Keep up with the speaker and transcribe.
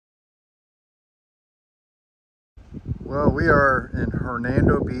Well, we are in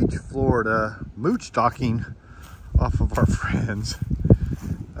Hernando Beach, Florida, Moochdocking off of our friends.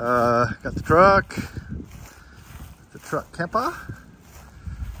 Got the truck camper,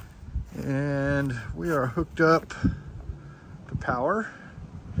 and we are hooked up to power.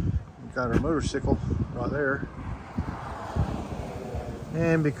 We've got our motorcycle right there.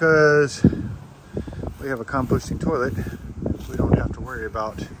 And because we have a composting toilet, we don't have to worry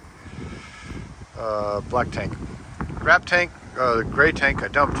about black tank. Grab tank, the gray tank I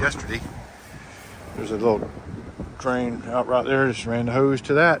dumped yesterday. There's a little drain out right there, just ran the hose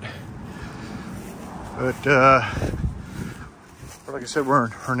to that. But like I said, we're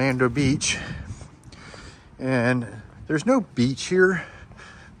in Hernando Beach, and there's no beach here,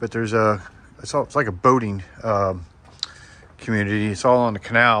 but there's it's like a boating community. It's all on the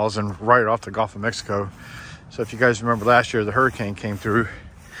canals and right off the Gulf of Mexico. So if you guys remember last year, the hurricane came through,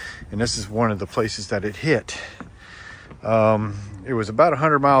 and this is one of the places that it hit. It was about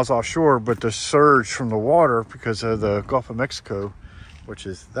 100 miles offshore, but the surge from the water, because of the Gulf of Mexico, which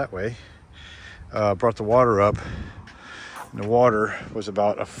is that way, brought the water up. And the water was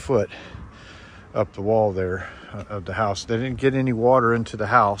about a foot up the wall there of the house. They didn't get any water into the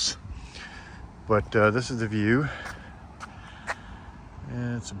house, but this is the view.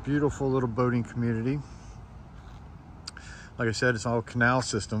 And it's a beautiful little boating community. Like I said, it's all canal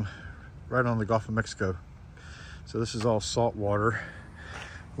system right on the Gulf of Mexico. So this is all salt water.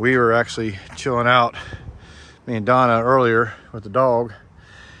 We were actually chilling out, me and Donna, earlier with the dog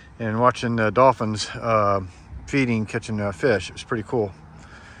and watching the dolphins feeding, catching fish. It was pretty cool.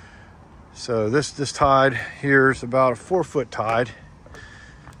 So this tide here is about a 4-foot tide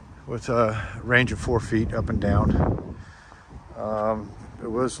with a range of 4 feet up and down. It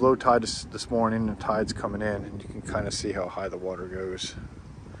was low tide this morning, and the tide's coming in, and you can kind of see how high the water goes.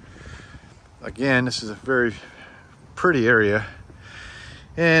 Again, this is a very pretty area,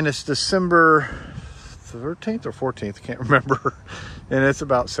 and it's December 13th or 14th, I can't remember, and it's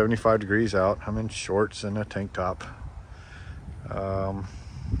about 75 degrees out. I'm in shorts and a tank top, and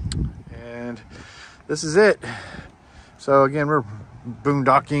this is it. So again, we're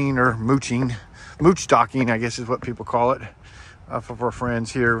boondocking or moochdocking, I guess is what people call it, off of our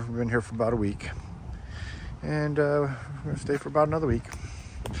friends here. We've been here for about a week, and we're gonna stay for about another week.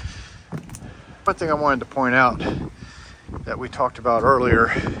 One thing I wanted to point out that we talked about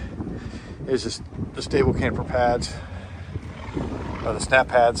earlier is the stable camper pads, the snap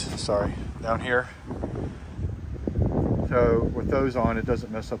pads, sorry, down here. So with those on, it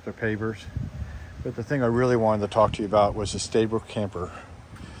doesn't mess up their pavers. But the thing I really wanted to talk to you about was the stable camper,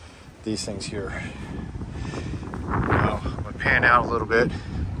 these things here. Now, I'm gonna pan out a little bit.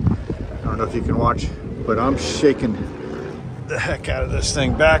 I don't know if you can watch, but I'm shaking the heck out of this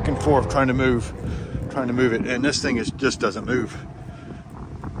thing back and forth, trying to move it, and this thing just doesn't move.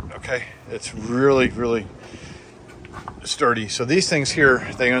 Okay, it's really sturdy. So these things here,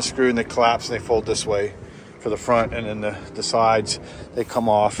 they unscrew and they collapse and they fold this way for the front, and then the sides, they come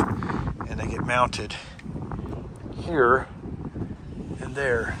off and they get mounted here and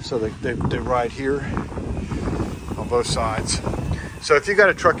there. So they ride here on both sides. So if you got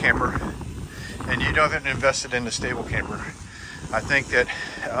a truck camper and you haven't invested in the stable camper, I think that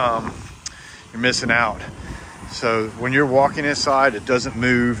you're missing out. So when you're walking inside, it doesn't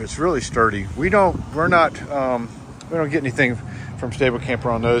move. It's really sturdy. We don't get anything from stable camper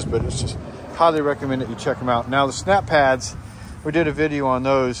on those, but it's just highly recommend that you check them out. Now the snap pads, we did a video on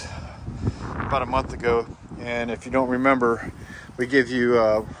those about a month ago, and if you don't remember, we give you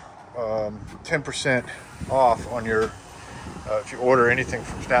 10% off on your if you order anything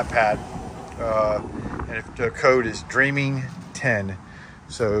from SnapPad, and if the code is Dreaming10,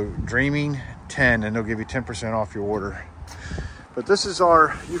 so Dreaming10, and they'll give you 10% off your order. But this is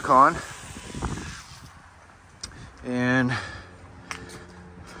our Yukon, and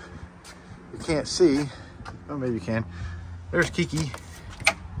you can't see, oh maybe you can, there's Kiki,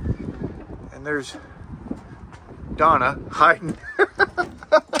 and there's Donna hiding.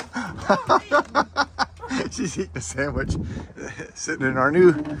 She's eating a sandwich, sitting in our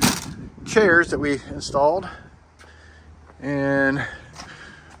new chairs that we installed. And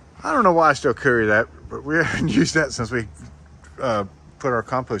I don't know why I still carry that, but we haven't used that since we put our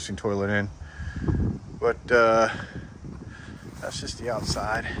composting toilet in. But that's just the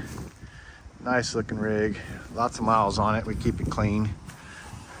outside. Nice looking rig, lots of miles on it. We keep it clean.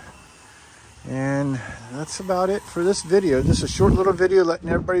 And that's about it for this video. This is a short little video letting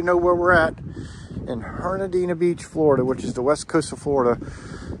everybody know where we're at in Hernando Beach, Florida, which is the west coast of Florida,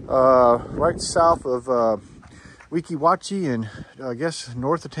 right south of Weeki Wachee, and I guess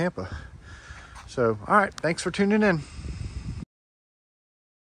north of Tampa. So, all right, thanks for tuning in.